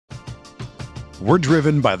We're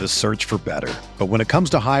driven by the search for better. But when it comes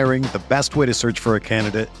to hiring, the best way to search for a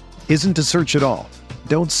candidate isn't to search at all.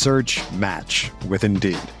 Don't search, match with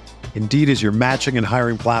Indeed. Indeed is your matching and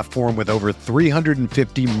hiring platform with over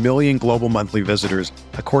 350 million global monthly visitors,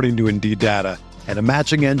 according to Indeed data, and a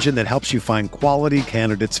matching engine that helps you find quality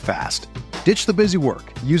candidates fast. Ditch the busy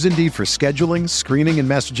work. Use Indeed for scheduling, screening, and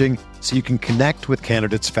messaging so you can connect with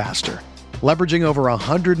candidates faster. Leveraging over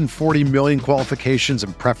 140 million qualifications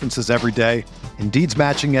and preferences every day, Indeed's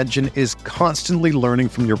matching engine is constantly learning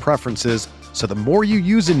from your preferences, so the more you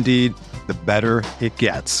use Indeed, the better it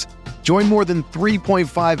gets. Join more than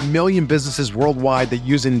 3.5 million businesses worldwide that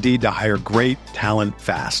use Indeed to hire great talent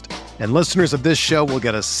fast. And listeners of this show will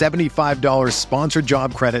get a $75 sponsored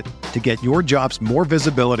job credit to get your jobs more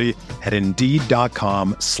visibility at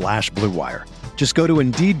Indeed.com/Blue Wire. Just go to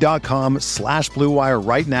Indeed.com/Blue Wire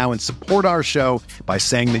right now and support our show by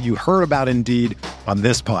saying that you heard about Indeed on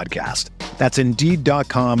this podcast. That's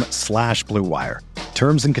Indeed.com/Blue Wire.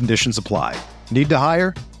 Terms and conditions apply. Need to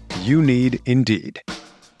hire? You need Indeed.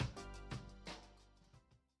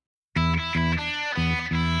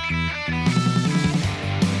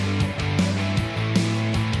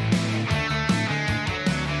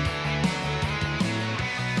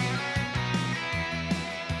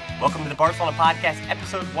 Welcome to the Barcelona Podcast,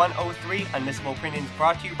 episode 103, Unmissable Opinions,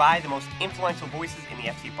 brought to you by the most influential voices in the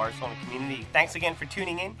FC Barcelona community. Thanks again for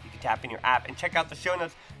tuning in. You can tap in your app and check out the show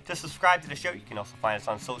notes to subscribe to the show. You can also find us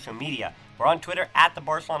on social media. We're on Twitter at the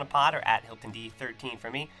Barcelona Pod, or at HiltonD13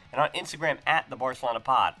 for me, and on Instagram at the Barcelona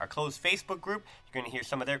Pod. Our closed Facebook group, you're going to hear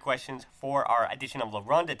some of their questions for our edition of La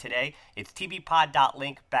Ronda today. It's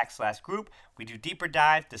TBPod103/group. We do deeper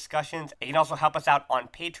dive discussions. You can also help us out on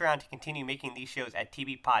Patreon to continue making these shows at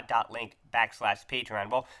TBPod103/Patreon.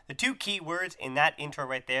 Well, the two key words in that intro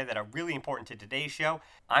right there that are really important to today's show.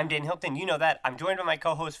 I'm Dan Hilton. You know that. I'm joined by my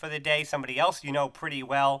co-host for the day, somebody else you know pretty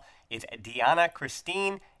well. It's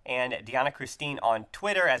Kristinne, and Kristinne on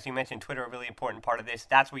Twitter. As you mentioned, Twitter, a really important part of this.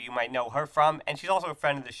 That's where you might know her from, and she's also a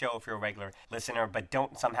friend of the show if you're a regular listener, but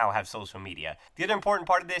don't somehow have social media. The other important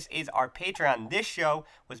part of this is our Patreon. This show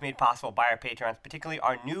was made possible by our Patreons, particularly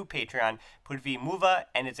our new Patreon, Pudvi Muva,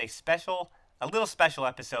 and it's a little special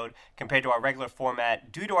episode compared to our regular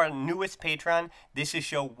format. Due to our newest Patreon, this is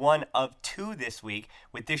show 1 of 2 this week.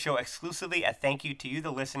 With this show exclusively, a thank you to you,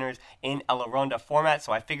 the listeners, in a La Ronda format.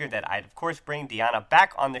 So I figured that I'd, of course, bring Diana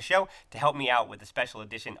back on the show to help me out with a special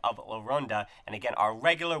edition of La Ronda. And again, our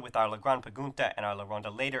regular with our La Gran Pregunta and our La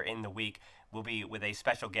Ronda later in the week will be with a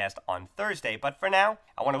special guest on Thursday. But for now,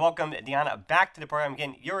 I want to welcome Diana back to the program.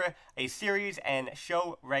 Again, you're a series and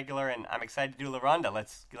show regular, and I'm excited to do La Ronda.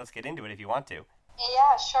 Let's get into it if you want to.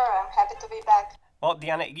 Yeah, sure. I'm happy to be back. Well,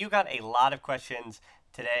 Diana, you got a lot of questions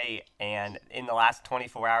today, and in the last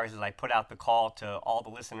 24 hours as I put out the call to all the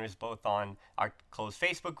listeners, both on our closed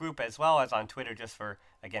Facebook group as well as on Twitter, just for,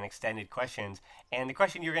 again, extended questions. And the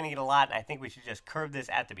question you're going to get a lot, and I think we should just curve this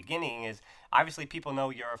at the beginning, is obviously people know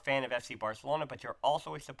you're a fan of FC Barcelona, but you're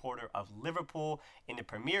also a supporter of Liverpool in the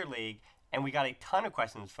Premier League. And we got a ton of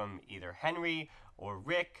questions from either Henry or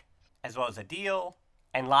Rick, as well as Adil,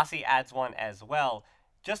 and Lassie adds one as well,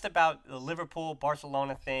 just about the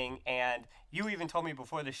Liverpool-Barcelona thing. And you even told me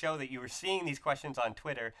before the show that you were seeing these questions on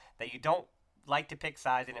Twitter, that you don't like to pick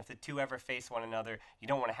sides, and if the two ever face one another, you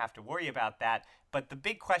don't want to have to worry about that. But the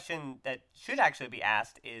big question that should actually be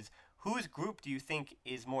asked is, whose group do you think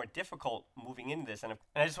is more difficult moving into this? And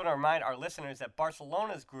I just want to remind our listeners that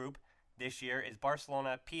Barcelona's group this year is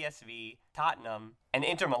Barcelona, PSV, Tottenham, and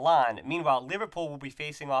Inter Milan. Meanwhile, Liverpool will be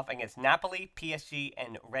facing off against Napoli, PSG,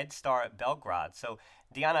 and Red Star Belgrade. So,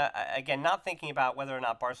 Diana, again, not thinking about whether or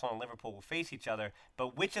not Barcelona and Liverpool will face each other,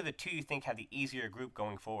 but which of the two you think have the easier group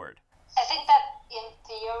going forward? I think that in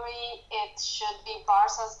theory it should be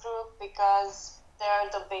Barca's group because they're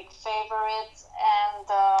the big favorites, and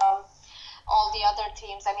all the other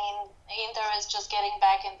teams. I mean, Inter is just getting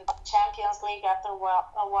back in the Champions League after a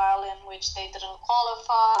while in which they didn't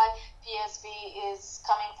qualify. PSV is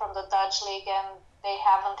coming from the Dutch league and they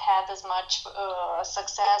haven't had as much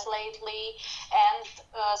success lately. And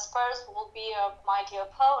Spurs will be a mighty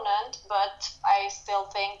opponent, but I still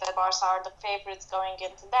think that Barca are the favorites going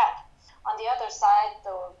into that. On the other side,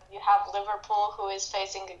 though, you have Liverpool, who is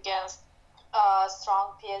facing against a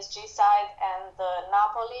strong PSG side, and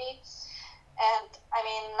Napoli. And, I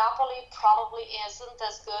mean, Napoli probably isn't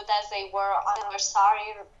as good as they were under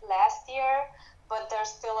Sarri last year, but they're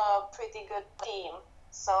still a pretty good team.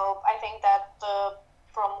 So I think that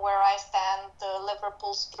from where I stand,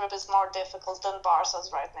 Liverpool's group is more difficult than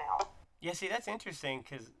Barca's right now. Yeah, see, that's interesting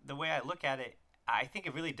because the way I look at it, I think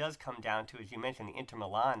it really does come down to, as you mentioned, the Inter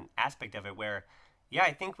Milan aspect of it, where Yeah,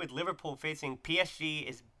 I think with Liverpool facing PSG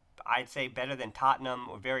is, I'd say, better than Tottenham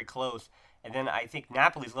or very close. And then I think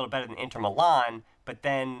Napoli's a little better than Inter Milan. But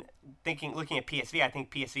then looking at PSV, I think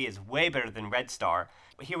PSV is way better than Red Star.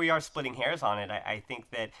 Here we are splitting hairs on it. I think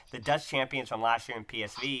that the Dutch champions from last year in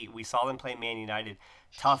PSV, we saw them play Man United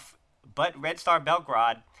tough. But Red Star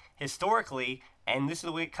Belgrade, historically, and this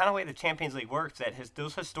is the kind of way the Champions League works, that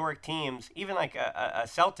those historic teams, even like a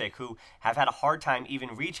Celtic, who have had a hard time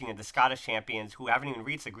even reaching the Scottish champions, who haven't even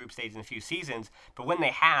reached the group stage in a few seasons, but when they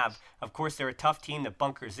have, of course, they're a tough team that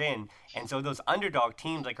bunkers in. And so those underdog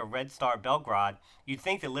teams like a Red Star Belgrade, you'd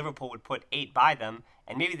think that Liverpool would put 8 by them,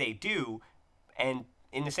 and maybe they do. And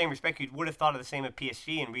in the same respect, you would have thought of the same of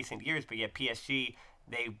PSG in recent years, but yet PSG,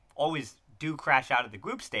 they always do crash out of the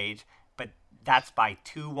group stage, but that's by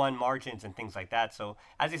 2-1 margins and things like that. So,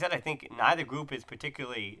 as I said, I think neither group is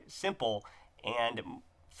particularly simple. And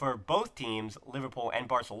for both teams, Liverpool and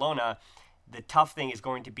Barcelona, the tough thing is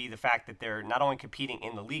going to be the fact that they're not only competing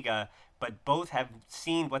in the Liga, but both have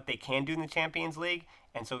seen what they can do in the Champions League.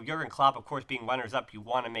 And so Jurgen Klopp, of course, being runners-up, you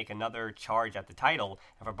want to make another charge at the title.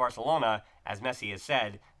 And for Barcelona, as Messi has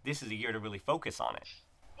said, this is a year to really focus on it.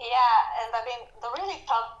 Yeah, and I mean, the really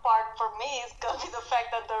tough part for me is going to be the fact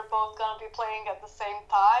that they're both going to be playing at the same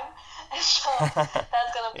time. So that's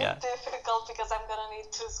going to be difficult because I'm going to need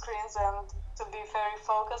 2 screens and to be very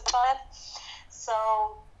focused on it.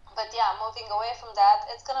 So, but yeah, moving away from that,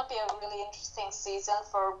 it's going to be a really interesting season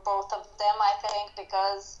for both of them, I think,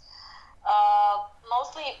 because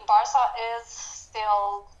mostly Barca is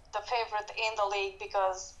still the favorite in the league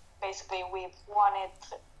because basically we've won it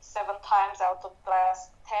 7 times out of the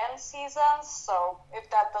last 10 seasons, so if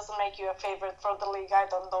that doesn't make you a favorite for the league, I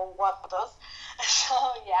don't know what does. So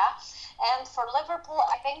yeah, and for Liverpool,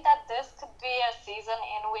 I think that this could be a season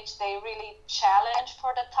in which they really challenge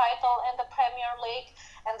for the title in the Premier League,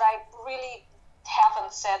 and I really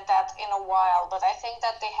haven't said that in a while, but I think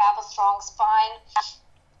that they have a strong spine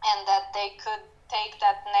and that they could take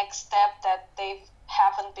that next step that they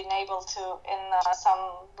haven't been able to in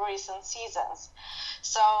some recent seasons.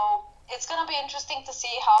 So it's going to be interesting to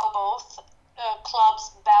see how both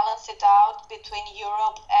clubs balance it out between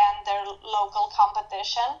Europe and their local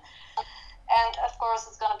competition. And of course,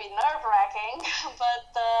 it's going to be nerve-wracking, but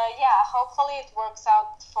yeah, hopefully it works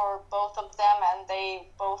out for both of them and they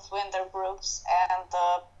both win their groups and,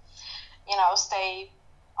 stay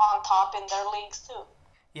on top in their leagues too.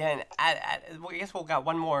 Yeah, and I guess we've got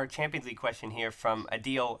one more Champions League question here from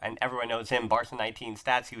Adil, and everyone knows him, Barca 19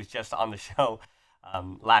 Stats. He was just on the show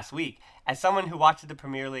last week. As someone who watches the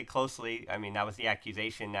Premier League closely, I mean, that was the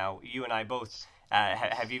accusation. Now, you and I both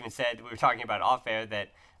have even said, we were talking about off-air, that,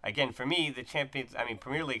 again, for me,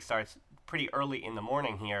 Premier League starts pretty early in the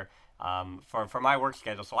morning here for my work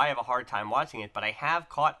schedule, so I have a hard time watching it, but I have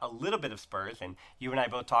caught a little bit of Spurs, and you and I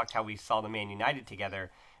both talked how we saw the Man United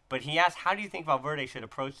together. But he asked, how do you think Valverde should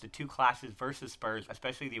approach the 2 clashes versus Spurs,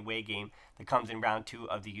 especially the away game that comes in round 2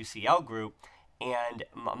 of the UCL group? And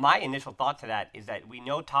my initial thought to that is that we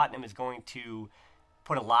know Tottenham is going to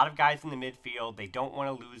put a lot of guys in the midfield. They don't want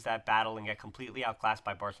to lose that battle and get completely outclassed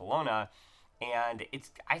by Barcelona. And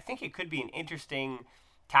I think it could be an interesting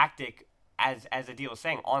tactic, as Adil was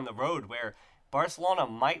saying, on the road, where Barcelona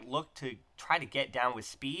might look to try to get down with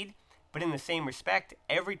speed. But in the same respect,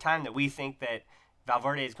 every time that we think that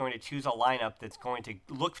Valverde is going to choose a lineup that's going to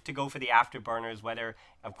look to go for the afterburners, whether,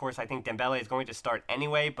 of course, I think Dembele is going to start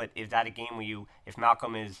anyway, but is that a game where if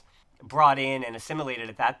Malcolm is brought in and assimilated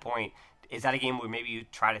at that point, is that a game where maybe you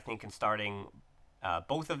try to think in starting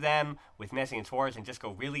both of them with Messi and Suarez and just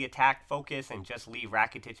go really attack focus and just leave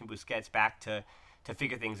Rakitic and Busquets back to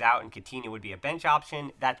figure things out, and Coutinho would be a bench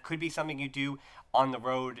option? That could be something you do on the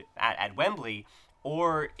road at Wembley.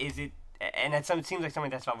 Or is it, and it seems like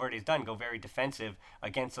something that Valverde's done, go very defensive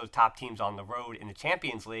against those top teams on the road in the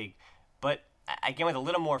Champions League. But again, with a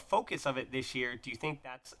little more focus of it this year, do you think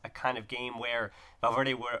that's a kind of game where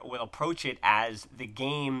Valverde will approach it as the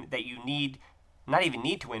game that you not even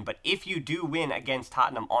need to win, but if you do win against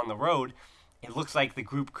Tottenham on the road, it looks like the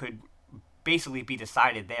group could basically be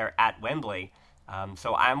decided there at Wembley.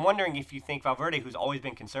 So I'm wondering if you think Valverde, who's always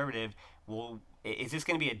been conservative, is this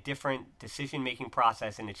going to be a different decision-making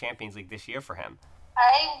process in the Champions League this year for him?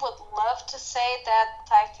 I would love to say that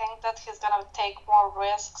I think that he's going to take more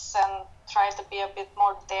risks and try to be a bit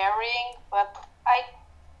more daring, but I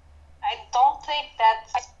don't think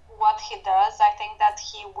that's what he does. I think that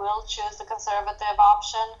he will choose the conservative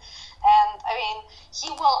option, and I mean, he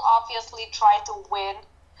will obviously try to win,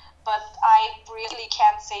 but I really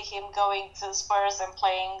can't see him going to Spurs and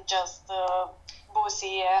playing just the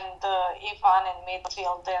Busi and Ivan in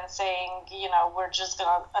midfield and saying, we're just going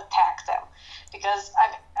to attack them. Because,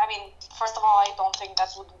 I mean, first of all, I don't think that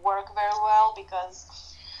would work very well, because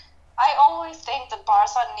I always think that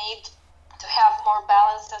Barca need to have more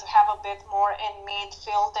balance and to have a bit more in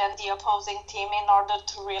midfield than the opposing team in order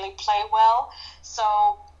to really play well. So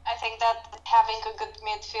I think that having a good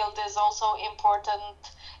midfield is also important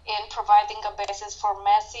in providing a basis for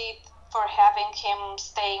Messi, for having him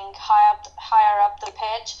staying higher up the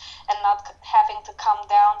pitch and not having to come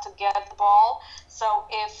down to get the ball. So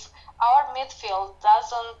if our midfield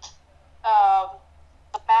doesn't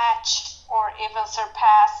match or even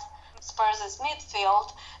surpass Spurs'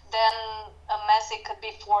 midfield, then Messi could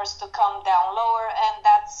be forced to come down lower, and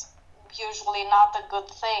that's usually not a good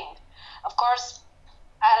thing. Of course,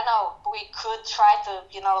 I don't know, we could try to,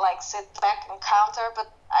 sit back and counter,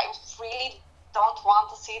 but I really don't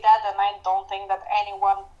want to see that, and I don't think that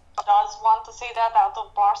anyone does want to see that out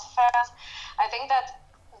of Barca fans. I think that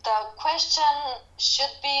the question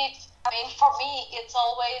should be, for me, it's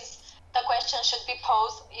always the question should be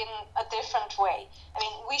posed in a different way.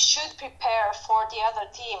 We should prepare for the other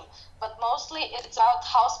team, but mostly it's about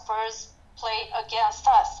how Spurs play against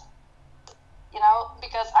us.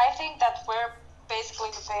 Because I think that we're basically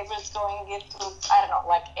the favorites going into,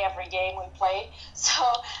 every game we play. So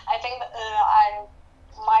I think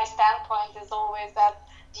my standpoint is always that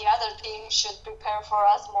the other team should prepare for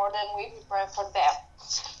us more than we prepare for them.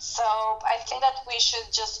 So I think that we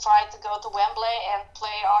should just try to go to Wembley and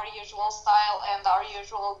play our usual style and our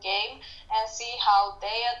usual game and see how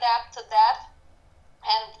they adapt to that.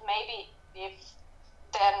 And maybe if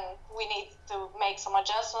then we need to make some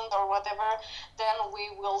adjustment or whatever, then we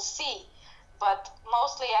will see. But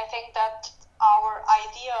mostly I think that our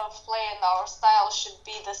idea of play and our style should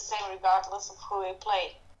be the same regardless of who we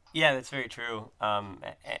play. Yeah, that's very true. And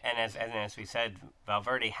as we said,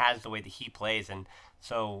 Valverde has the way that he plays, and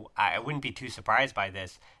so I wouldn't be too surprised by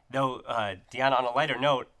this. Though, Diana, on a lighter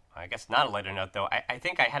note, I guess not a lighter note though, I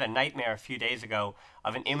think I had a nightmare a few days ago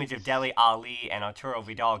of an image of Dele Alli and Arturo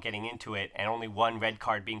Vidal getting into it and only one red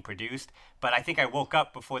card being produced. But I think I woke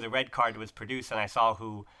up before the red card was produced and I saw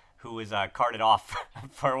who was carded off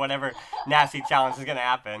for whatever nasty challenge is going to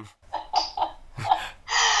happen.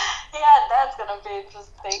 Yeah, that's going to be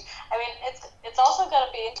interesting. It's also going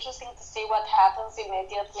to be interesting to see what happens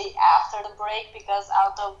immediately after the break, because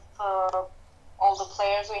out of all the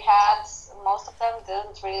players we had, most of them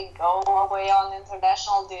didn't really go away on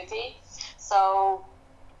international duty. So,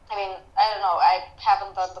 I don't know, I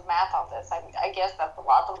haven't done the math on this. I guess that a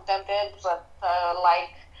lot of them did, but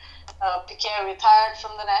Piqué retired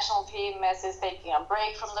from the national team, Messi's taking a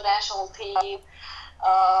break from the national team.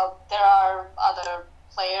 There are other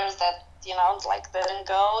players that didn't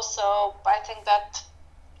go, so I think that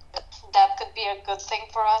could be a good thing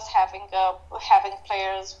for us, having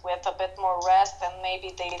players with a bit more rest, and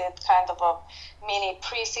maybe they did kind of a mini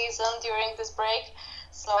preseason during this break.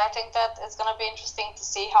 So I think that it's going to be interesting to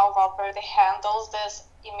see how Valverde handles this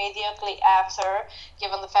immediately after,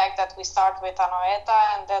 given the fact that we start with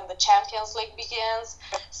Anoeta and then the Champions League begins.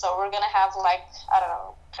 So we're going to have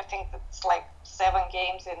I think it's 7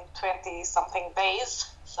 games in 20-something days.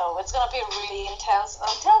 So it's going to be really intense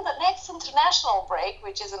until the next international break,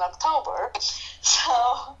 which is in October.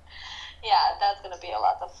 So, yeah, that's going to be a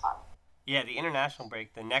lot of fun. Yeah, the international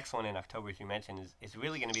break, the next one in October, as you mentioned, is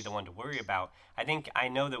really going to be the one to worry about. I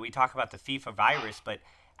know that we talk about the FIFA virus, but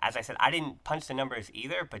as I said, I didn't punch the numbers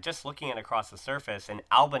either, but just looking at across the surface, and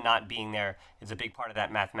Alba not being there is a big part of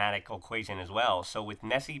that mathematical equation as well. So with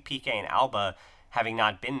Messi, Piqué, and Alba having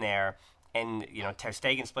not been there, and Ter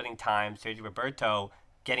Stegen splitting time, Sergio Roberto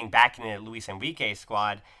getting back into Luis Enrique's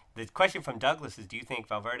squad, the question from Douglas is, do you think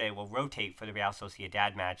Valverde will rotate for the Real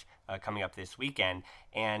Sociedad match coming up this weekend?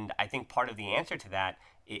 And I think part of the answer to that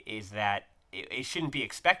is that it shouldn't be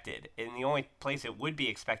expected. And the only place it would be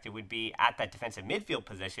expected would be at that defensive midfield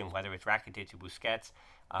position, whether it's Rakitic or Busquets.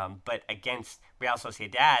 But against Real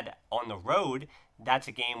Sociedad on the road, that's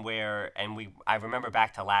a game where, I remember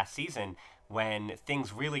back to last season, when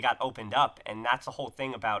things really got opened up, and that's the whole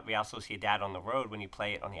thing about Real Sociedad on the road when you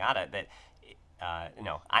play it on the Ada, that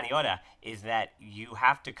Aniota, is that you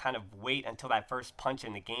have to kind of wait until that first punch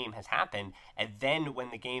in the game has happened, and then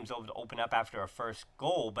when the game's over to open up after a first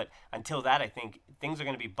goal. But until that, I think things are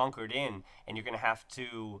going to be bunkered in, and you're going to have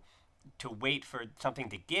to wait for something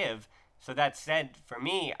to give. So that said, for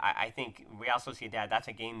me, I think Real Sociedad, that's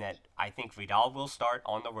a game that I think Vidal will start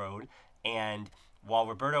on the road, and while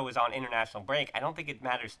Roberto was on international break, I don't think it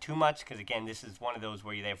matters too much, because again, this is one of those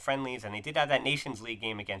where they have friendlies, and they did have that Nations League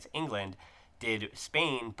game against England, did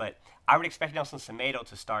Spain, but I would expect Nelson Semedo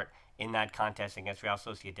to start in that contest against Real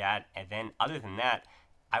Sociedad. And then other than that,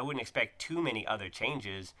 I wouldn't expect too many other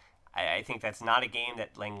changes. I think that's not a game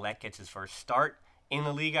that Lenglet gets his first start in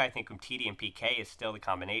the Liga. I think Umtiti and PK is still the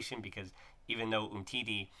combination, because even though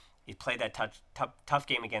Umtiti played that tough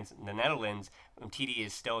game against the Netherlands, Umtiti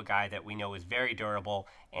is still a guy that we know is very durable,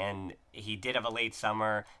 and he did have a late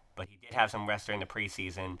summer, but he did have some rest during the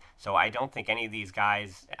preseason. So I don't think any of these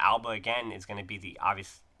guys, Alba again is going to be the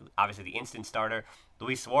obviously the instant starter.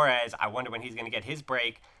 Luis Suarez, I wonder when he's going to get his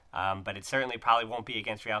break, but it certainly probably won't be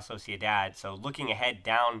against Real Sociedad. So looking ahead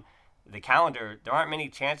down the calendar, there aren't many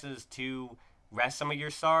chances to rest some of your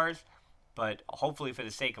stars, but hopefully for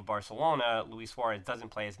the sake of Barcelona, Luis Suarez doesn't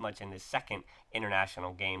play as much in this second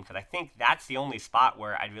international game, because I think that's the only spot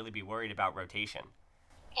where I'd really be worried about rotation.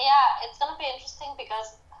 Yeah, it's going to be interesting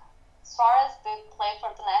because Suarez did play for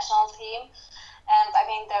the national team, and I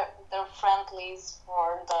mean they're friendlies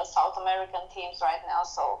for the South American teams right now,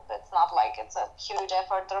 so it's not like it's a huge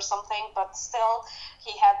effort or something, but still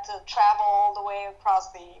he had to travel all the way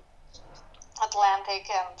across the Atlantic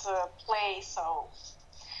and play, so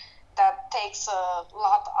that takes a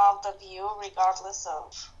lot of the view regardless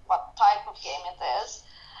of what type of game it is.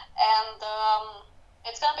 And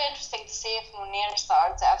it's going to be interesting to see if Munir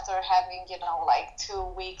starts after having, 2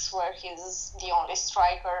 weeks where he's the only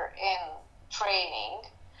striker in training.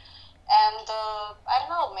 And I don't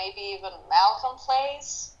know, maybe even Malcolm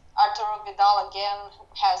plays. Arturo Vidal again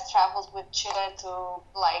has traveled with Chile to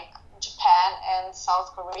Japan and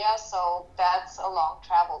South Korea, so that's a long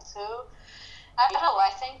travel too. I don't know, I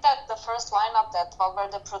think that the first lineup that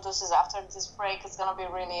Valverde produces after this break is going to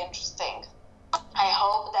be really interesting. I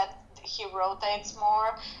hope that he rotates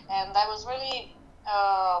more, and I was really,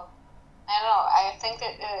 I think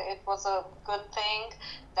it was a good thing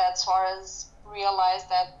that Suarez realized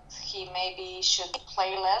that he maybe should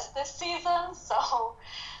play less this season, so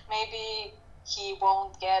maybe he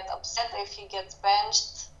won't get upset if he gets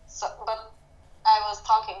benched. But I was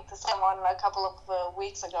talking to someone a couple of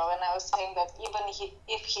weeks ago, and I was saying that even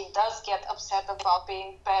if he does get upset about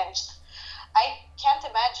being benched, I can't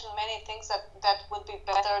imagine many things that would be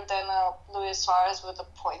better than Luis Suarez with a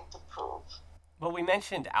point to prove. Well, we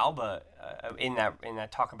mentioned Alba in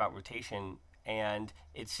that talk about rotation, and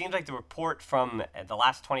it seems like the report from the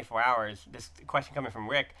last 24 hours, this question coming from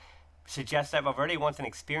Rick, suggests that Valverde wants an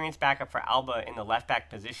experienced backup for Alba in the left-back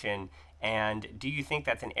position. And do you think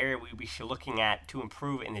that's an area we should be looking at to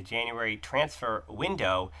improve in the January transfer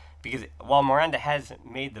window? Because while Miranda has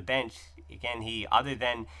made the bench, again, other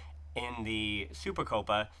than in the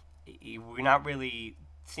Supercopa, we're not really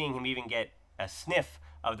seeing him even get a sniff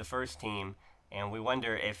of the first team. And we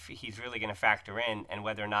wonder if he's really going to factor in, and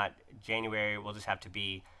whether or not January will just have to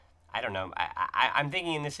be, I don't know. I'm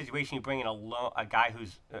thinking in this situation, you bring in a guy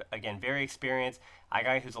who's, again, very experienced, a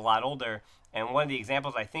guy who's a lot older. And one of the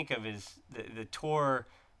examples I think of is the tour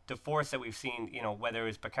de force that we've seen, whether it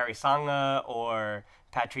was Bakary Sanga or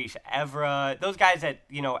Patrice Evra. Those guys that,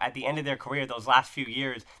 at the end of their career, those last few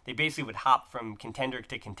years, they basically would hop from contender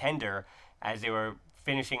to contender as they were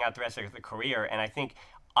finishing out the rest of their career. And I think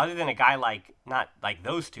other than a guy not like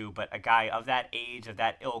those two, but a guy of that age, of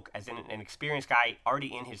that ilk, as in an experienced guy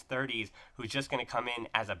already in his 30s who's just going to come in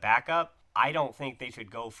as a backup, I don't think they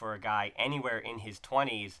should go for a guy anywhere in his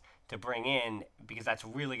 20s to bring in, because that's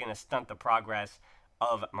really going to stunt the progress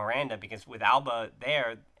of Miranda. Because with Alba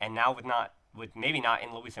there, and now with maybe not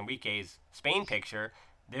in Luis Enrique's Spain picture,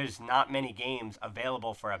 there's not many games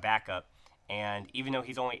available for a backup. And even though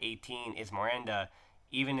he's only 18, is Miranda,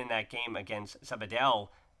 even in that game against Sabadell,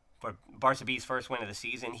 for Barca B's first win of the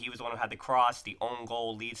season, he was the one who had the cross. The own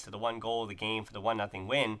goal leads to the one goal of the game for the 1-0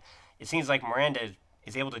 win. It seems like Miranda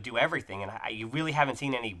is able to do everything, and you really haven't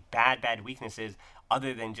seen any bad weaknesses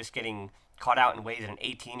other than just getting caught out in ways that an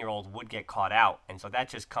 18-year-old would get caught out. And so that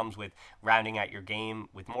just comes with rounding out your game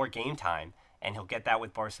with more game time, and he'll get that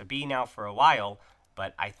with Barca B now for a while.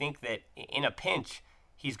 But I think that in a pinch,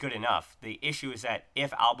 he's good enough. The issue is that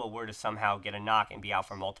if Alba were to somehow get a knock and be out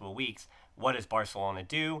for multiple weeks, what does Barcelona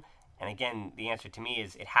do? And again, the answer to me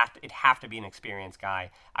is it'd have to be an experienced guy.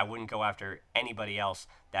 I wouldn't go after anybody else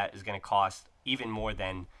that is going to cost even more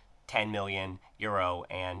than 10 million euro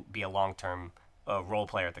and be a long-term role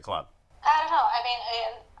player at the club. I don't know. I mean,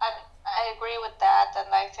 I agree with that, and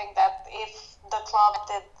I think that if the club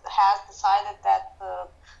has decided that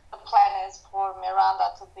the plan is for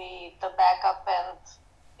Miranda to be the backup and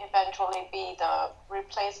eventually be the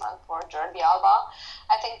replacement for Jordi Alba,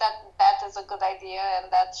 I think that is a good idea,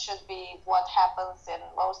 and that should be what happens in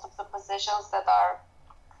most of the positions that are,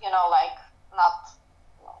 not,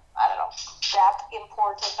 I don't know, that important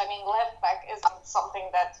important. I mean, left back isn't something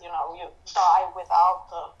that, you die without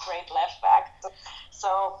a great left back.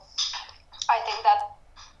 So I think that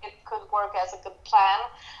it could work as a good plan.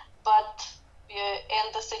 But in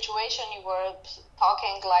the situation you were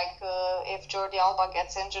talking, like if Jordi Alba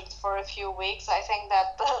gets injured for a few weeks, I think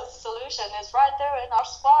that the solution is right there in our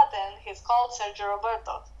squad, and he's called Sergio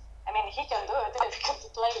Roberto. I mean, he can do it. If he can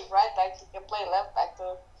play right back, he can play left back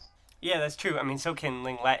too. Yeah, that's true. I mean, so can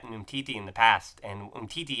Lenglet and Umtiti in the past. And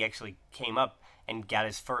Umtiti actually came up and got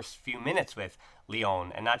his first few minutes with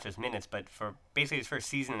Lyon. And not just minutes, but for basically his first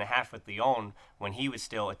season and a half with Lyon, when he was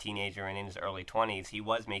still a teenager and in his early 20s, he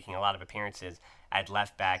was making a lot of appearances at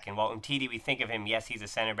left back. And while Umtiti, we think of him, yes, he's a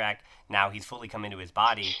center back. Now he's fully come into his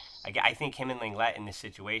body. I think him and Lenglet in this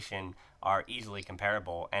situation are easily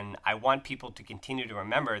comparable. And I want people to continue to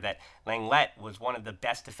remember that Lenglet was one of the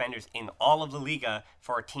best defenders in all of the Liga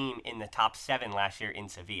for a team in the top 7 last year in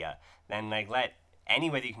Sevilla. Then Lenglet,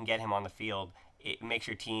 any way that you can get him on the field, it makes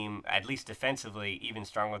your team, at least defensively, even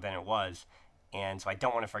stronger than it was. And so I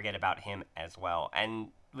don't want to forget about him as well. And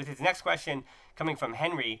with his next question coming from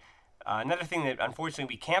Henry, another thing that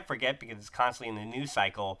unfortunately we can't forget because it's constantly in the news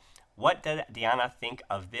cycle, what did Diana think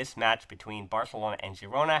of this match between Barcelona and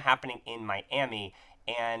Girona happening in Miami?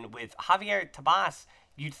 And with Javier Tebas,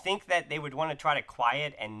 you'd think that they would want to try to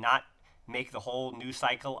quiet and not make the whole news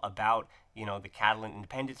cycle about, the Catalan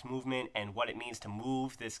independence movement and what it means to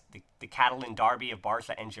move the Catalan derby of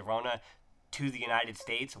Barca and Girona to the United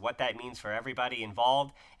States, what that means for everybody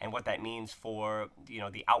involved, and what that means for,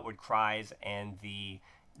 the outward cries and the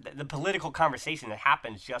political conversation that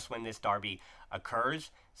happens just when this derby occurs.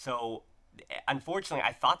 So unfortunately,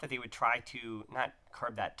 I thought that they would try to not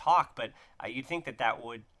curb that talk, but you'd think that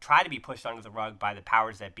would try to be pushed under the rug by the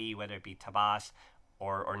powers that be, whether it be Tebas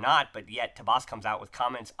or not. But yet Tebas comes out with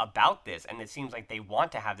comments about this, and it seems like they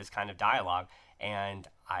want to have this kind of dialogue. And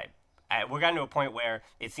we're gotten to a point where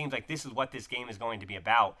it seems like this is what this game is going to be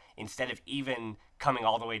about, instead of even coming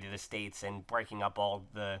all the way to the States and breaking up all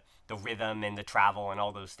the rhythm and the travel and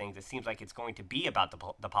all those things. It seems like it's going to be about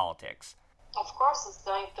the politics. Of course it's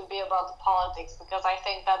going to be about the politics, because I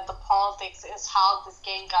think that the politics is how this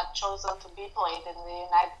game got chosen to be played in the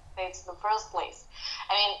United States in the first place.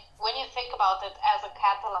 I mean, when you think about it as a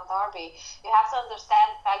Catalan derby, you have to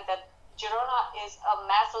understand the fact that Girona is a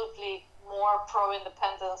massively more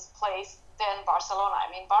pro-independence place than Barcelona.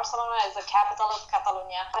 I mean, Barcelona is the capital of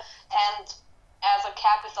Catalonia, and as a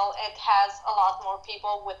capital, it has a lot more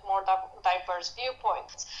people with more diverse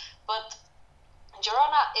viewpoints. But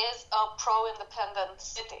Girona is a pro-independent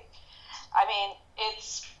city. I mean,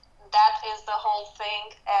 that is the whole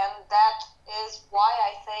thing, and that is why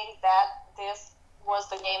I think that this was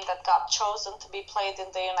the game that got chosen to be played in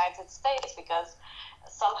the United States, because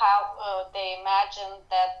somehow they imagined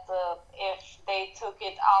that if they took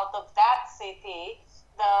it out of that city,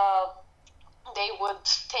 they would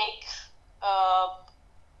take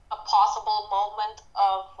a possible moment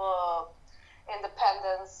of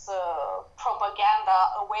independence propaganda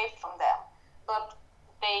away from them. But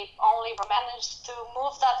they only managed to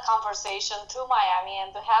move that conversation to Miami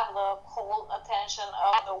and to have the whole attention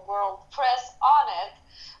of the world press on it,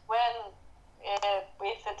 when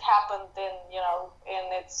if it happened in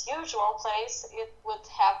its usual place, it would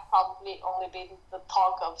have probably only been the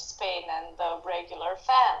talk of Spain and the regular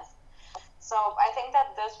fans. So I think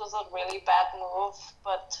that this was a really bad move,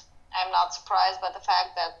 but I'm not surprised by the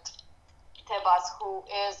fact that Tebas, who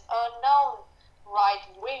is a known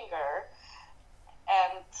right-winger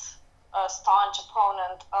and a staunch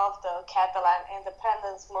opponent of the Catalan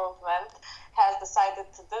independence movement, has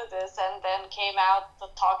decided to do this, and then came out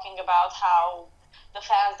talking about how the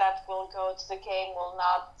fans that will go to the game will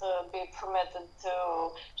not be permitted to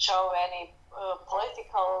show any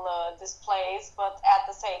political displays, but at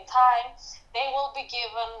the same time they will be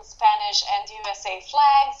given Spanish and USA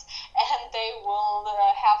flags, and they will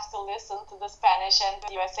have to listen to the Spanish and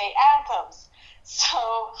USA anthems. So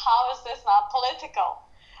how is this not political?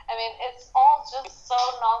 I mean, it's all just so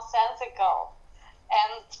nonsensical,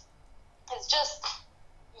 and it's just,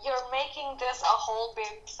 you're making this a whole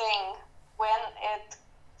big thing when it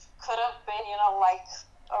could have been, like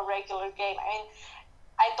a regular game. I mean,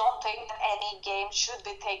 I don't think that any game should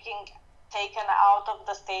be taken out of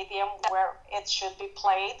the stadium where it should be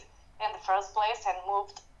played in the first place and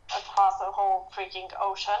moved across the whole freaking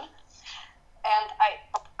ocean. And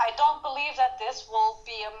I don't believe that this will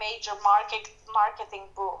be a major marketing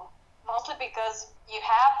boom, mostly because you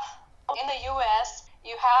have, in the US,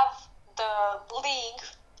 you have the league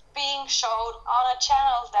being showed on a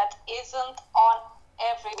channel that isn't on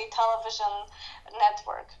every television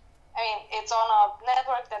network. I I mean, it's on a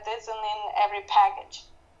network that isn't in every package.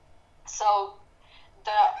 So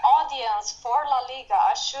the audience for La Liga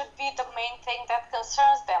should be the main thing that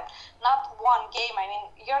concerns them, not one game. I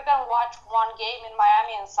mean, you're going to watch one game in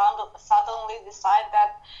Miami and suddenly decide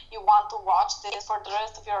that you want to watch this for the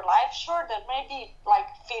rest of your life. Sure, there may be like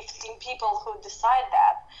 15 people who decide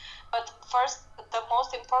that. But first, the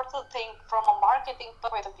most important thing from a marketing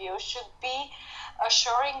point of view should be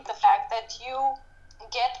assuring the fact that you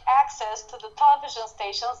get access to the television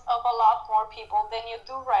stations of a lot more people than you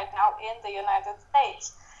do right now in the United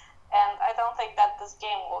States. And I don't think that this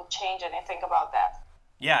game will change anything about that.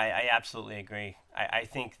 Yeah, I absolutely agree. I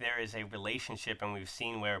think there is a relationship, and we've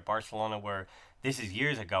seen where Barcelona were, this is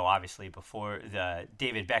years ago, obviously, before the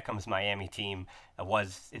David Beckham's Miami team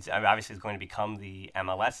it's obviously going to become the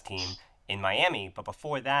MLS team in Miami. But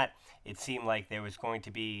before that, it seemed like there was going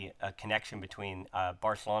to be a connection between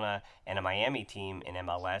Barcelona and a Miami team in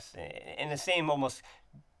MLS in the same almost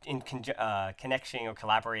connection or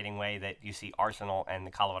collaborating way that you see Arsenal and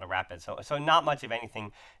the Colorado Rapids. So not much of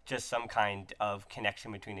anything, just some kind of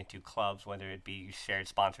connection between the two clubs, whether it be shared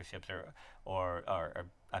sponsorships or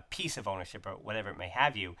a piece of ownership or whatever it may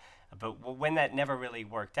have you. But when that never really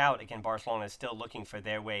worked out, again, Barcelona is still looking for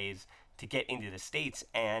their ways to get into the States,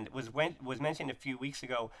 and was mentioned a few weeks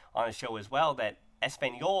ago on the show as well that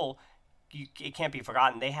Espanyol, it can't be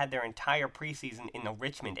forgotten, they had their entire preseason in the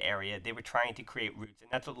Richmond area. They were trying to create roots,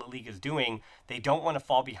 and that's what La Liga is doing. They don't want to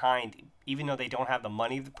fall behind, even though they don't have the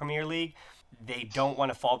money of the Premier League. They don't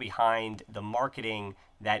want to fall behind the marketing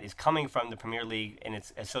that is coming from the Premier League and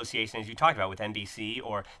its association, as you talked about, with NBC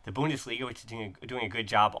or the Bundesliga, which is doing a good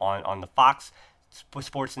job on the Fox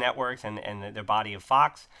sports networks and their body of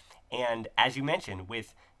Fox. And as you mentioned,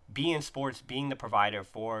 with beIN Sports being the provider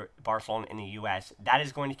for Barcelona in the U.S., that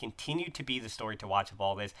is going to continue to be the story to watch of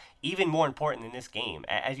all this, even more important than this game.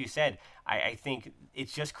 As you said, I think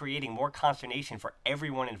it's just creating more consternation for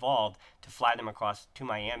everyone involved to fly them across to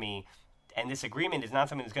Miami. And this agreement is not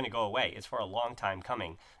something that's going to go away. It's for a long time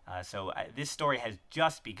coming. So this story has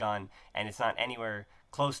just begun, and it's not anywhere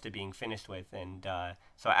close to being finished with. And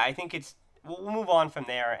so I think we'll move on from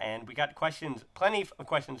there, and we got plenty of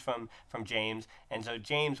questions from James. And so,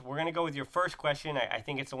 James, we're going to go with your first question. I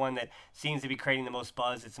think it's the one that seems to be creating the most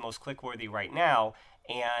buzz. It's the most click-worthy right now.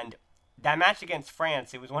 And that match against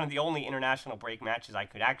France, it was one of the only international break matches I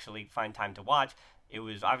could actually find time to watch. It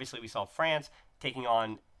was, obviously, we saw France taking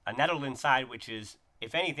on a Netherlands side, which is,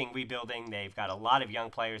 if anything, rebuilding. They've got a lot of young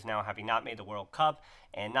players now, having not made the World Cup.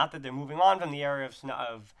 And not that they're moving on from the era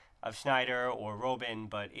of Schneider or Robin,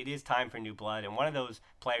 but it is time for new blood. And one of those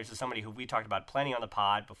players is somebody who we talked about plenty on the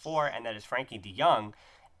pod before, and that is Frankie de Jong.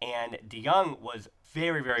 And de Jong was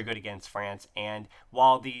very, very good against France. And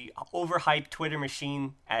while the overhyped Twitter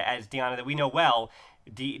machine, as Diana, that we know well,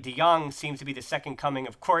 de Jong seems to be the second coming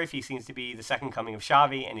of Cruyff. He seems to be the second coming of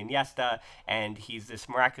Xavi and Iniesta. And he's this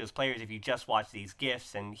miraculous player if you just watch these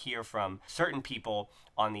GIFs and hear from certain people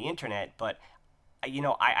on the internet. But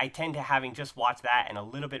I tend to, having just watched that and a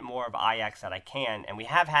little bit more of Ajax that I can, and we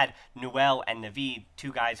have had Noel and Navid,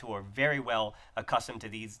 two guys who are very well accustomed to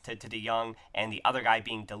de Jong, and the other guy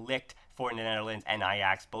being De Ligt for the Netherlands and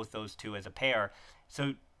Ajax, both those two as a pair.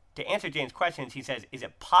 So to answer James' questions, he says, is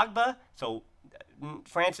it Pogba, so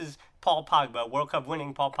France's Paul Pogba, World Cup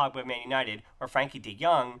winning Paul Pogba of Man United, or Frankie de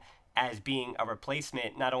Jong as being a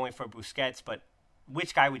replacement not only for Busquets, but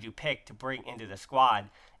which guy would you pick to bring into the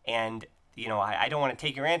squad? And I don't want to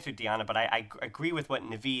take your answer, Diana, but I agree with what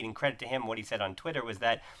Navid, and credit to him, what he said on Twitter, was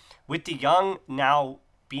that with de Jong now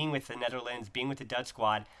being with the Netherlands, being with the Dutch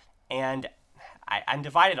squad, and I'm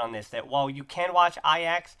divided on this, that while you can watch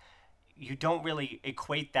Ajax, you don't really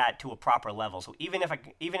equate that to a proper level. So even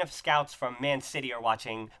if scouts from Man City are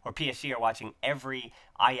watching, or PSG are watching every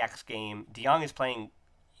Ajax game, de Jong is playing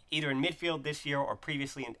either in midfield this year or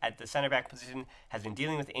previously at the center back position, has been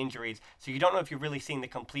dealing with injuries. So you don't know if you're really seeing the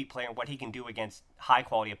complete player and what he can do against high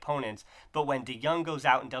quality opponents. But when de Jong goes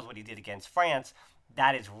out and does what he did against France,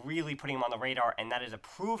 that is really putting him on the radar, and that is a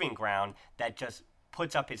proving ground that just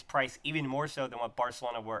puts up his price even more so than what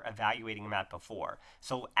Barcelona were evaluating him at before.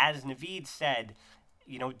 So as Navid said,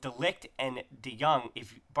 De Ligt and de Jong,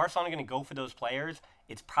 if Barcelona are going to go for those players,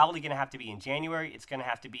 it's probably going to have to be in January. It's going to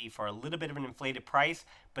have to be for a little bit of an inflated price,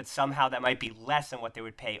 but somehow that might be less than what they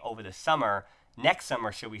would pay over the summer, next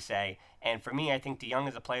summer, should we say. And for me, I think de Jong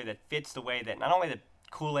is a player that fits the way that not only the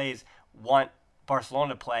Kool-Aids want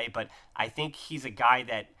Barcelona to play, but I think he's a guy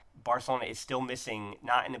that Barcelona is still missing,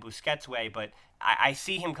 not in a Busquets way, but I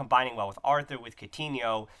see him combining well with Arthur, with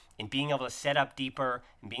Coutinho, and being able to set up deeper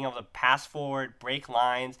and being able to pass forward, break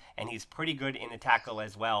lines, and he's pretty good in the tackle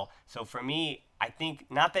as well. So for me, I think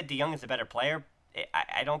not that De Jong is a better player.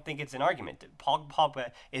 I don't think it's an argument. Paul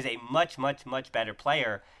Pogba is a much, much, much better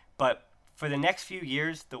player, but for the next few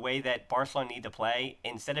years, the way that Barcelona need to play,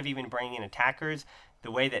 instead of even bringing in attackers, the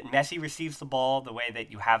way that Messi receives the ball, the way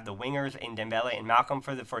that you have the wingers in Dembele and Malcolm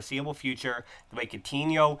for the foreseeable future, the way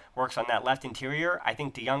Coutinho works on that left interior, I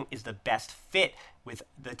think De Jong is the best fit with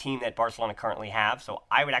the team that Barcelona currently have. So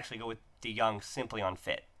I would actually go with De Jong simply on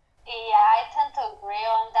fit. Yeah, I tend to agree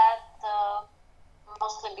on that,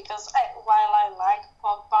 mostly because while I like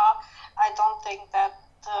Pogba, I don't think that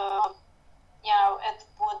it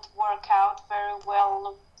would work out very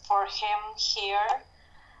well for him here.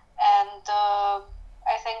 And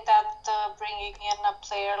I think that bringing in a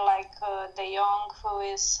player like De Jong, who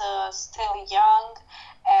is still young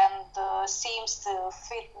and seems to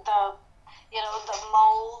fit the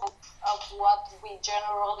mold of what we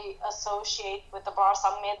generally associate with the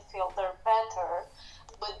Barca midfielder better,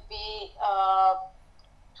 would be a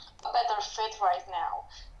better fit right now.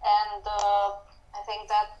 And I think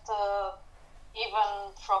that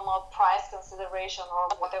even from a price consideration or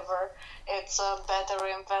whatever, it's a better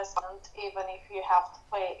investment, even if you have to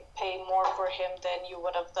pay more for him than you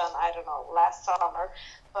would have done, I don't know, last summer.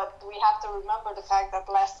 But we have to remember the fact that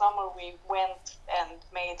last summer we went and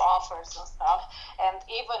made offers and stuff, and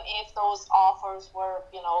even if those offers were,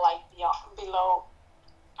 below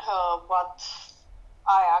what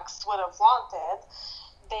Ajax would have wanted,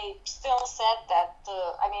 they still said that,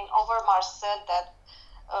 Overmars said that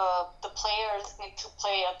the players need to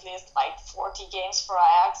play at least 40 games for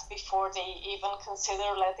Ajax before they even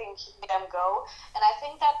consider letting them go. And I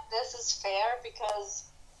think that this is fair because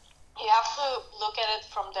you have to look at it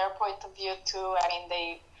from their point of view too. I mean,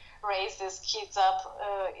 they raise these kids up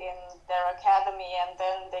in their academy and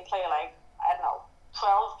then they play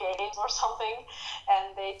 12 games or something,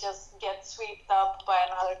 and they just get swept up by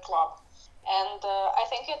another club. And I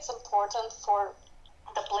think it's important for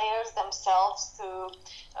the players themselves to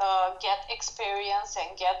get experience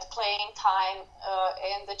and get playing time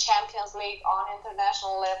in the Champions League on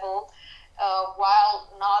international level while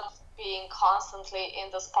not being constantly in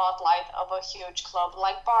the spotlight of a huge club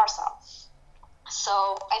like Barca.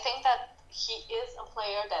 So I think that he is a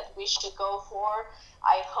player that we should go for.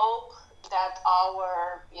 I hope that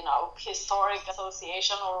our, historic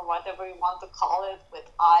association or whatever you want to call it with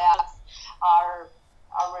Ajax, our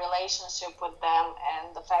relationship with them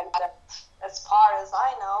and the fact that, as far as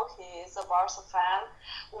I know, he is a Barca fan,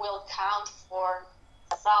 will count for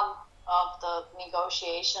some of the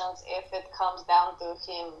negotiations if it comes down to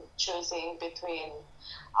him choosing between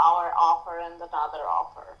our offer and another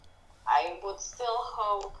offer. I would still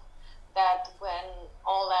hope that when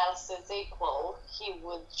all else is equal, he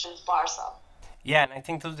would choose Barca. Yeah, and I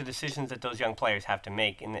think those are decisions that those young players have to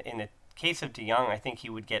make. In the case of De Jong, I think he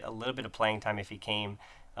would get a little bit of playing time if he came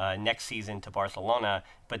next season to Barcelona.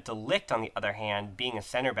 But De Ligt, on the other hand, being a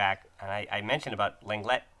center back, and I mentioned about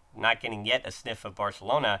Lenglet not getting yet a sniff of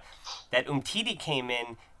Barcelona, that Umtiti came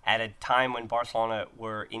in at a time when Barcelona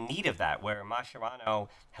were in need of that, where Mascherano,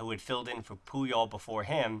 who had filled in for Puyol before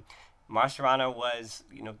him, Mascherano was,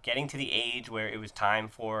 getting to the age where it was time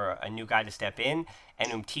for a new guy to step in,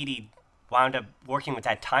 and Umtiti wound up working with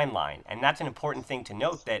that timeline. And that's an important thing to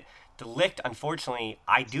note, that De Ligt, unfortunately,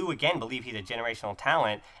 I do again believe he's a generational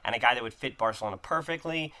talent and a guy that would fit Barcelona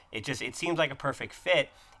perfectly. It seems like a perfect fit,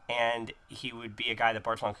 and he would be a guy that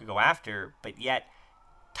Barcelona could go after. But yet,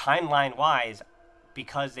 timeline-wise,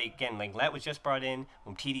 because Lenglet was just brought in,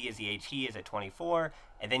 Umtiti is the age he is at 24,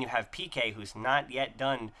 and then you have Piqué, who's not yet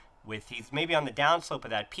done he's maybe on the downslope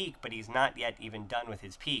of that peak, but he's not yet even done with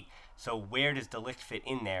his peak. So where does De Ligt fit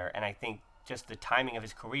in there? And I think just the timing of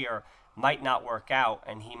his career might not work out,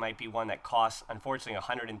 and he might be one that costs, unfortunately,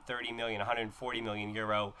 130 million, 140 million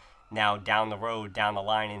euro now down the road, down the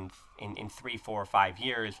line in 3, 4, or 5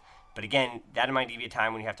 years. But again, that might be a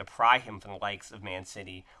time when you have to pry him from the likes of Man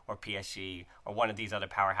City or PSG or one of these other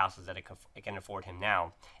powerhouses that it can afford him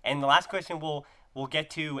now. And the last question we'll get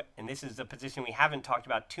to, and this is a position we haven't talked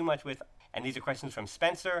about too much with, and these are questions from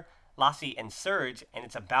Spencer, Lassie, and Serge, and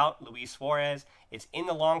it's about Luis Suarez. It's in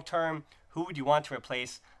the long term, who would you want to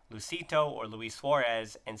replace Lucito or Luis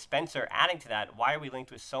Suarez? And Spencer, adding to that, why are we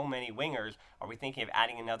linked with so many wingers? Are we thinking of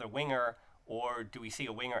adding another winger, or do we see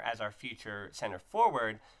a winger as our future center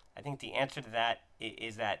forward? I think the answer to that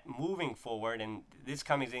is that moving forward, and this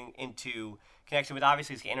comes into connection with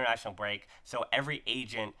obviously the international break, so every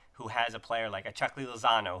agent who has a player like a Chucky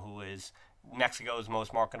Lozano, who is Mexico's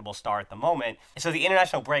most marketable star at the moment. So the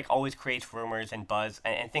international break always creates rumors and buzz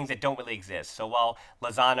and things that don't really exist. So while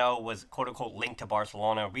Lozano was quote-unquote linked to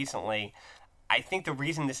Barcelona recently, I think the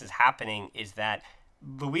reason this is happening is that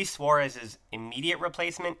Luis Suarez's immediate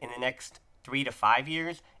replacement in the next 3 to 5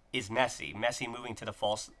 years is Messi. Messi moving to the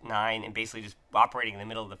false nine and basically just operating in the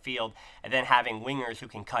middle of the field and then having wingers who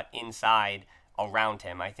can cut inside around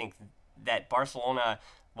him. I think that Barcelona,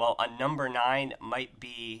 while a number 9 might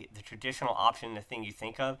be the traditional option, the thing you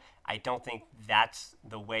think of, I don't think that's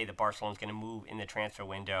the way that Barcelona's going to move in the transfer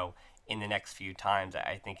window in the next few times.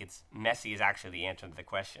 I think it's Messi is actually the answer to the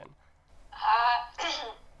question.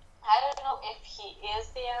 I don't know if he is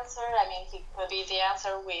the answer. I mean, he could be the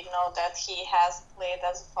answer. We know that he has played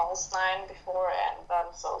as a false nine before and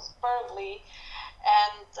done so superbly.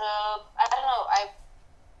 And I don't know, I'm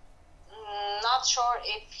not sure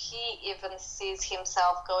if he even sees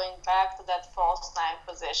himself going back to that false nine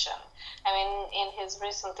position. I mean, in his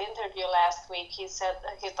recent interview last week, he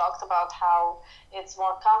talked about how it's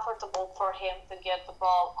more comfortable for him to get the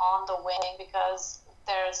ball on the wing because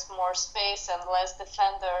there's more space and less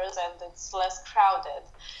defenders and it's less crowded.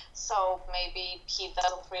 So maybe he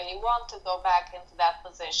doesn't really want to go back into that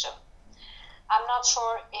position. I'm not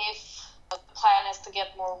sure if the plan is to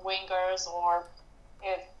get more wingers or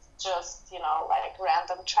if just, like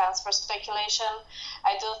random transfer speculation.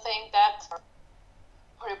 I do think that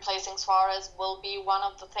replacing Suarez will be one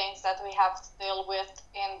of the things that we have to deal with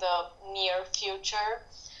in the near future.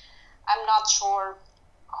 I'm not sure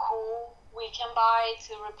who we can buy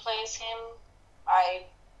to replace him. I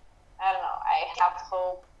don't know. I have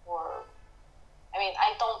hope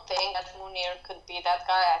I don't think that Munir could be that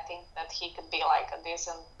guy. I think that he could be like a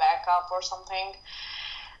decent backup or something.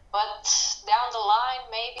 But down the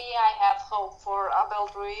line, maybe I have hope for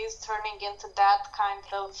Abel Ruiz turning into that kind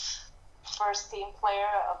of first team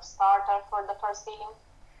player, a starter for the first team.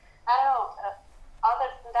 I don't know.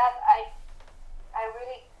 Other than that, I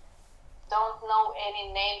really don't know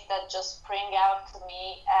any names that just spring out to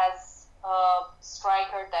me as a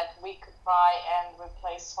striker that we could buy and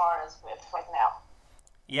replace Suarez with right now.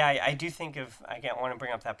 Yeah, I do think I want to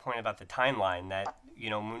bring up that point about the timeline that,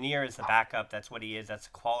 Munir is the backup. That's what he is. That's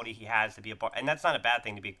the quality he has to be and that's not a bad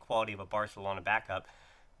thing to be a quality of a Barcelona backup.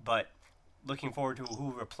 But looking forward to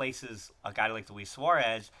who replaces a guy like Luis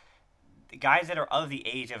Suarez, the guys that are of the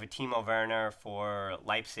age of a Timo Werner for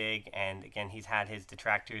Leipzig, and again, he's had his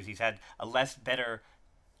detractors. He's had a better,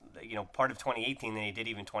 part of 2018 than he did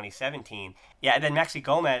even 2017. Yeah, and then Maxi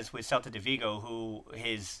Gomez with Celta de Vigo, who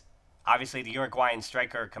obviously the Uruguayan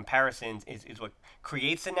striker comparisons is what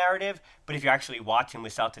creates the narrative. But if you actually watch him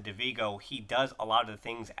with Celta de Vigo, he does a lot of the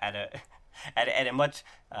things at a much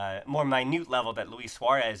more minute level that Luis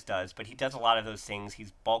Suarez does, but he does a lot of those things.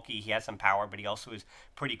 He's bulky, he has some power, but he also is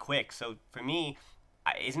pretty quick. So for me,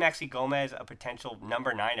 is Maxi Gomez a potential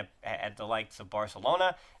number 9 at the likes of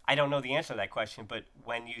Barcelona? I don't know the answer to that question, but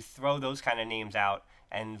when you throw those kind of names out,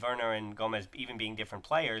 and Werner and Gomez even being different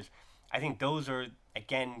players, I think those are,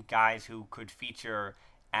 again, guys who could feature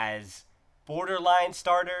as borderline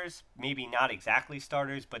starters, maybe not exactly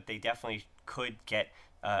starters, but they definitely could get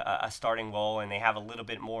a starting role, and they have a little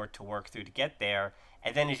bit more to work through to get there.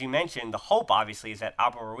 And then, as you mentioned, the hope, obviously, is that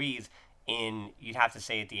Abel Ruiz, you'd have to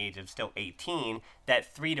say at the age of still 18,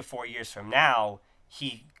 that 3 to 4 years from now,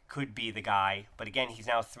 he could be the guy. But again, he's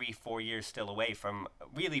now 3-4 years still away from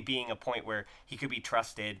really being a point where he could be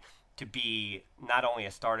trusted to be not only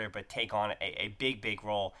a starter, but take on a big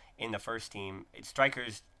role in the first team.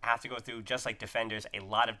 Strikers have to go through, just like defenders, a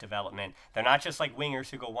lot of development. They're not just like wingers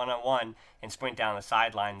who go one-on-one and sprint down the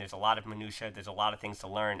sideline. There's a lot of minutia. There's a lot of things to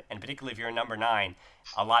learn. And particularly if you're a number 9,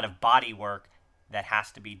 a lot of body work that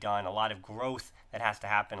has to be done, a lot of growth that has to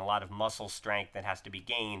happen, a lot of muscle strength that has to be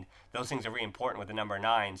gained. Those things are really important with the number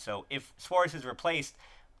 9. So if Suarez is replaced,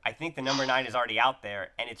 I think the number 9 is already out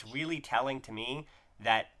there. And it's really telling to me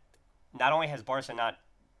that not only has Barca not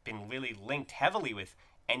been really linked heavily with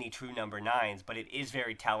any true number 9s, but it is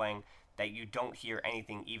very telling that you don't hear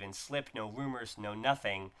anything even slip, no rumors, no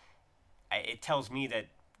nothing. It tells me that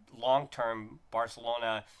long-term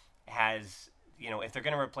Barcelona has, if they're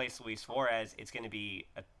going to replace Luis Suarez, it's going to be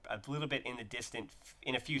a little bit in the distant,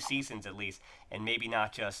 in a few seasons at least, and maybe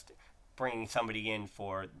not just bringing somebody in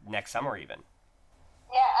for next summer even.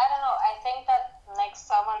 Yeah, I don't know. I think that next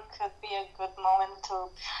summer could be a good moment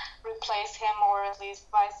to replace him, or at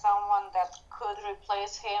least buy someone that could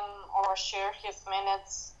replace him or share his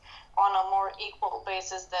minutes on a more equal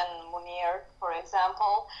basis than Munir, for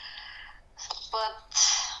example. But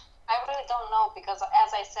I really don't know because,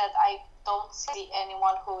 as I said, I don't see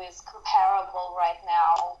anyone who is comparable right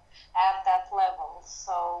now at that level.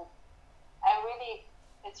 So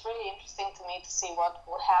it's really interesting to me to see what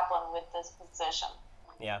will happen with this position.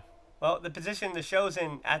 Yeah. Well, the position the show's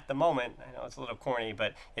in at the moment, I know it's a little corny,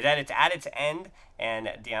 but it's at its end. And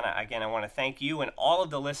Deanna, again, I want to thank you and all of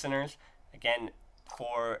the listeners, again,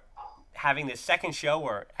 for having this second show,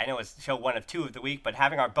 or I know it's show 1 of 2 of the week, but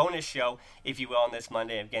having our bonus show, if you will, on this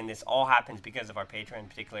Monday. Again, this all happens because of our Patreon,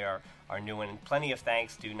 particularly our new one. And plenty of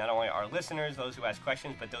thanks to not only our listeners, those who ask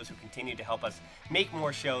questions, but those who continue to help us make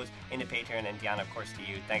more shows in the Patreon. And Deanna, of course, to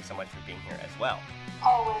you, thanks so much for being here as well.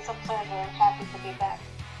 Always a pleasure. Happy to be back.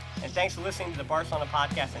 And thanks for listening to the Barcelona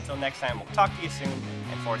podcast. Until next time, we'll talk to you soon,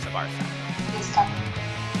 and Forza Barca. Peace out.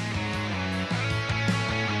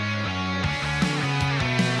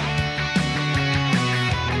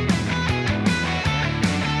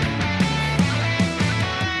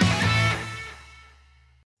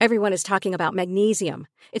 Everyone is talking about magnesium.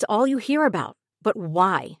 It's all you hear about. But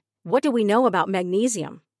why? What do we know about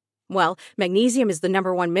magnesium? Well, magnesium is the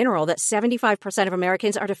 #1 mineral that 75% of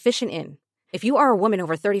Americans are deficient in. If you are a woman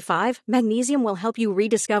over 35, magnesium will help you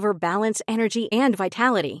rediscover balance, energy, and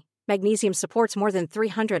vitality. Magnesium supports more than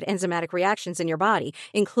 300 enzymatic reactions in your body,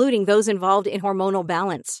 including those involved in hormonal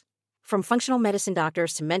balance. From functional medicine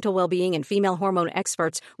doctors to mental well-being and female hormone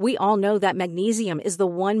experts, we all know that magnesium is the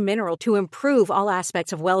one mineral to improve all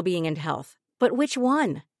aspects of well-being and health. But which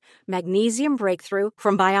one? Magnesium Breakthrough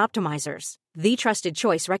from Bioptimizers, the trusted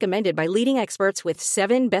choice recommended by leading experts with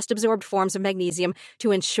 7 best-absorbed forms of magnesium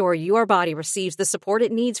to ensure your body receives the support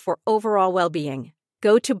it needs for overall well-being.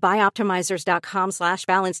 Go to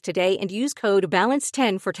bioptimizers.com/balance today and use code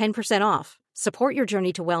BALANCE10 for 10% off. Support your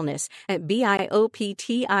journey to wellness at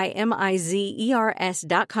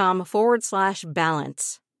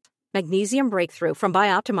bioptimizers.com/balance. Magnesium Breakthrough from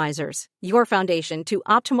Bioptimizers, your foundation to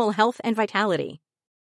optimal health and vitality.